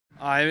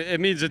It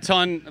means a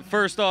ton.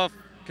 First off,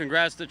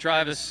 congrats to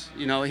Travis.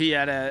 You know, he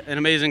had an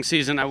amazing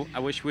season. I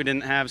wish we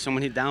didn't have so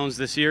many downs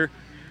this year.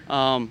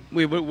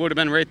 We would have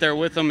been right there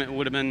with him. It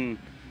would have been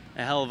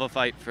a hell of a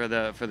fight for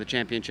the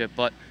championship.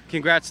 But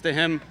congrats to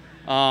him.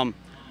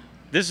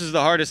 This is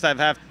the hardest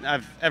I've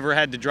ever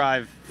had to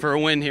drive for a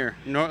win here.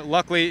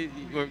 Luckily,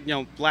 you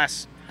know,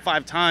 last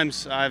 5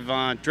 times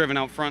I've driven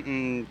out front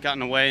and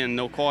gotten away and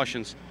no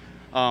cautions.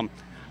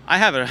 I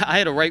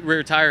had a right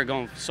rear tire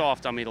going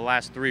soft on me the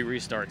last 3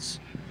 restarts,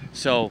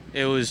 so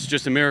it was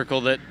just a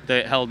miracle that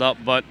it held up.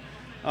 But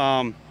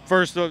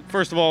first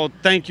of all,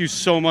 thank you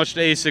so much to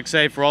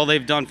A6A for all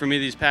they've done for me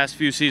these past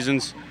few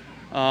seasons.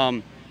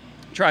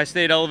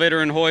 Tri-State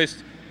Elevator and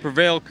Hoist,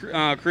 Prevail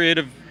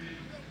Creative,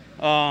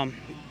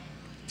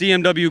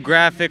 DMW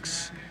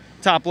Graphics,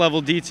 top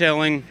level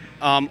detailing.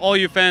 All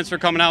you fans for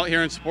coming out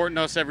here and supporting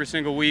us every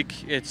single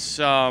week. It's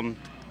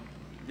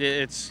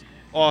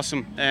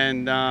awesome,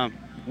 and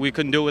we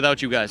couldn't do it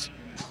without you guys.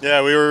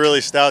 Yeah, we were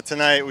really stout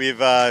tonight. We've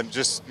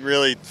just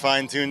really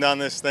fine-tuned on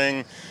this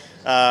thing.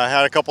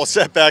 Had a couple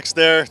setbacks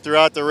there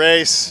throughout the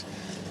race,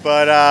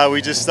 but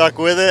we just stuck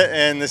with it,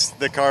 and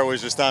the car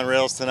was just on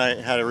rails tonight.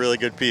 Had a really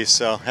good piece,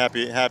 so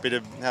happy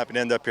to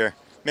end up here.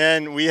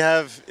 Man,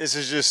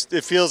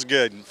 it feels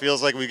good. It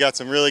feels like we got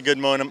some really good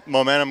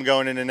momentum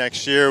going into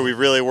next year. We've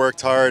really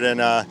worked hard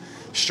and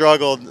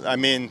struggled,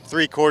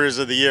 3/4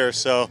 of the year.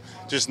 So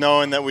just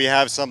knowing that we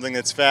have something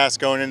that's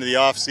fast going into the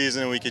off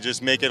season and we could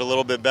just make it a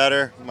little bit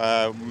better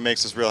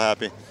makes us real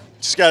happy.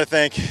 Just got to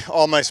thank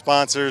all my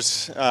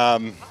sponsors,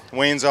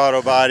 Wayne's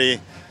Auto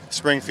Body,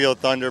 Springfield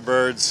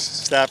Thunderbirds,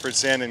 Stafford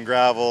Sand and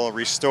Gravel,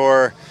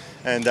 Restore,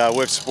 and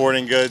Whip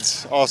Sporting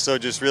Goods. Also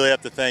just really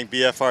have to thank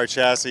BFR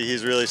Chassis.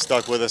 He's really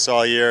stuck with us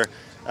all year.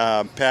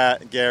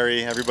 Pat,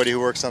 Gary, everybody who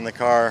works on the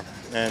car,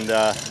 and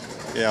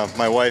you know,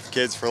 my wife,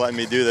 kids for letting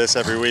me do this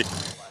every week.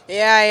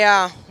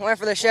 Yeah, I went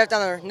for the shift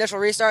on the initial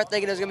restart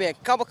thinking there was going to be a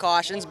couple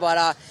cautions,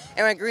 but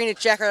it went green to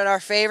checker in our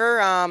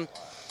favor.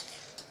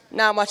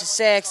 Not much to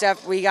say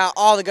except we got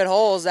all the good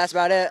holes. That's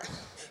about it.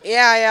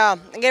 Yeah,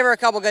 I gave her a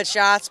couple good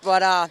shots,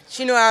 but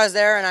she knew I was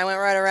there, and I went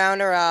right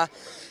around her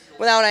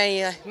without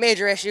any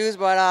major issues,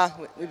 but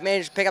we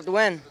managed to pick up the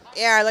win.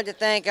 Yeah, I'd like to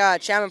thank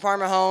Chapman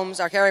Parma Homes,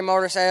 Arcari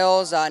Motor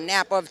Sales,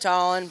 NAPA of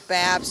Tallinn,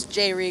 Babs,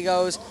 J.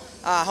 Rigo's,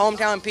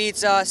 Hometown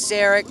Pizza,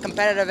 Sarek,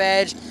 Competitive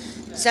Edge,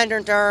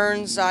 Center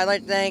Turns. I'd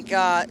like to thank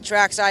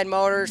Trackside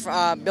Motors,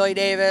 Billy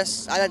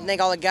Davis. I'd like to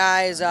thank all the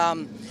guys,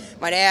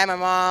 my dad, my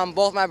mom,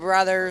 both my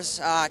brothers,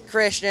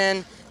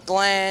 Christian,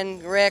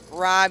 Glenn, Rick,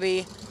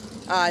 Robbie,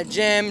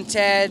 Jim,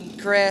 Ted,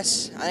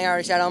 Chris. I think I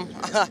already said them.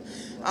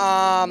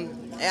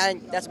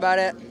 And that's about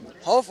it.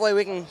 Hopefully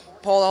we can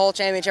pull the whole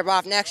championship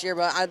off next year,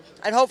 but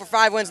I'd hope for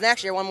 5 wins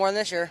next year, 1 more than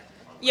this year.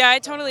 Yeah,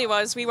 it totally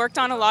was. We worked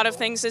on a lot of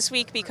things this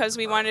week because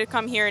we wanted to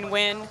come here and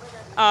win.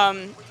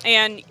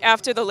 And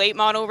after the late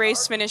model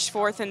race, finished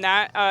 4th in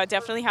that,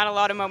 definitely had a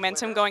lot of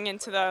momentum going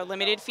into the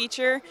limited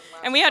feature.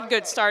 And we had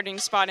good starting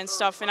spot and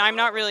stuff, and I'm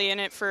not really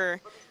in it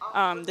for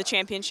the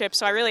championship,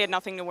 so I really had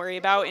nothing to worry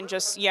about, and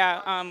just,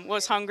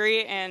 was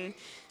hungry and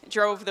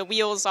drove the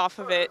wheels off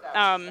of it.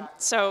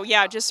 So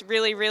yeah, just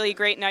really, really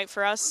great night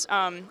for us.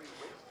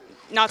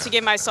 Not to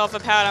give myself a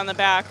pat on the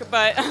back,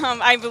 but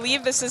I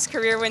believe this is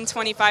career win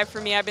 25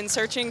 for me. I've been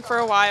searching for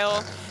a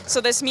while,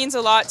 so this means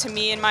a lot to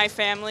me and my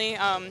family.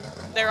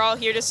 They're all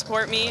here to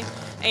support me,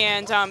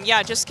 and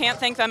just can't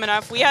thank them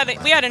enough. We had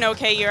an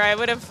okay year. I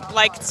would have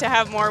liked to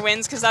have more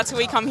wins because that's what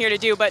we come here to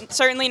do, but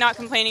certainly not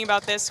complaining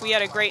about this. We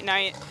had a great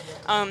night.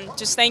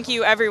 Just thank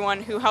you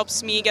everyone who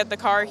helps me get the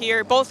car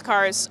here, both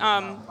cars.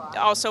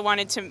 Also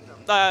wanted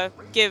to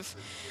give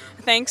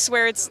thanks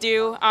where it's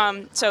due.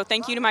 So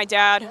thank you to my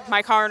dad,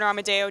 my car owner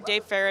Amadeo,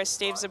 Dave Ferris,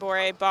 Dave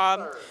Zabore,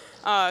 Bob,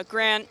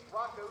 Grant,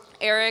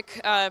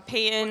 Eric,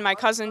 Peyton, my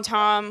cousin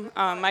Tom,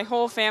 my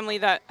whole family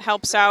that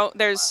helps out.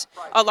 There's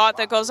a lot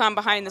that goes on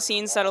behind the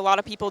scenes that a lot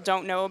of people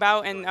don't know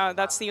about, and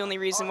that's the only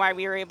reason why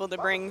we were able to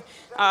bring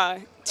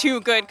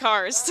 2 good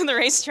cars to the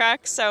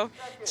racetrack. So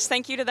just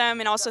thank you to them,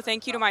 and also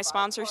thank you to my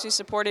sponsors who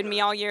supported me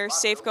all year,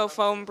 Safeco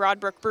Foam,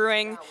 Broadbrook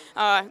Brewing.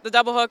 The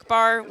Double Hook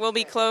Bar will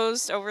be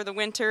closed over the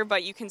winter,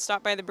 but you can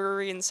stop by the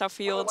brewery in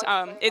Suffield.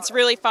 It's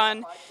really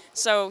fun.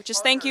 So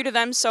just thank you to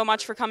them so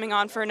much for coming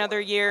on for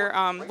another year.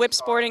 Whip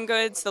Sporting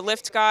Goods, the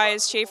Lift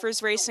Guys,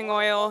 Schaefer's Racing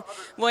Oil,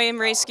 William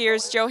Race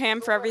Gears, Joe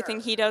Ham for everything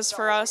he does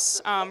for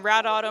us,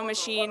 Rad Auto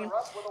Machine,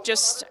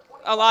 just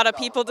a lot of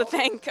people to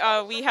thank.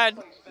 We had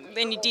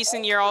a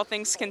decent year, all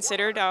things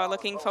considered.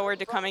 Looking forward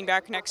to coming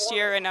back next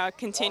year and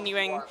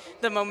continuing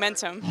the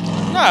momentum.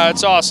 No,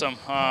 it's awesome.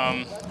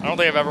 I don't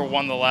think I've ever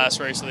won the last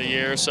race of the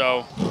year,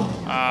 so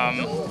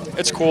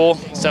it's cool.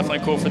 It's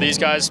definitely cool for these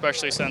guys,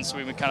 especially since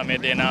we kind of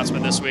made the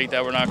announcement this week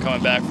that we're not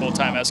coming back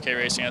full-time SK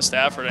Racing at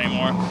Stafford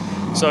anymore.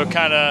 So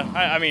kind of,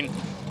 I mean,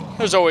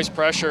 there's always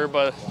pressure,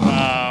 but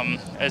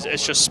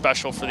it's just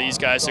special for these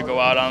guys to go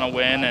out on a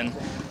win. And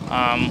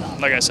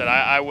like I said,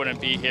 I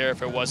wouldn't be here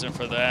if it wasn't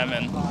for them.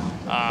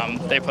 And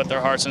they put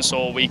their hearts and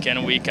soul week in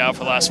and week out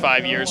for the last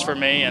 5 years for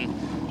me. And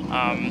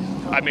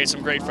I made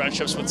some great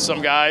friendships with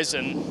some guys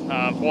and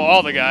well,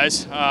 all the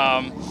guys.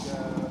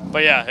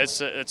 But yeah,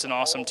 it's an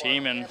awesome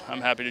team, and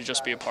I'm happy to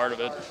just be a part of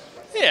it.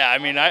 Yeah, I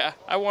mean,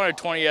 I wanted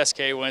 20 SK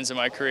wins in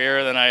my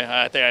career, then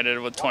I think I did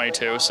it with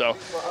 22. So,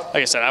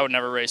 like I said, I would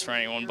never race for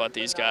anyone but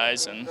these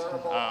guys, and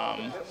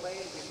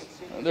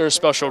they're a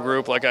special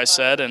group, like I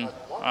said, and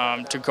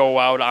to go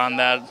out on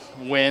that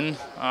win,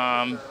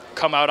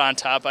 come out on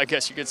top, I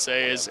guess you could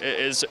say, is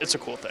it's a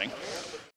cool thing.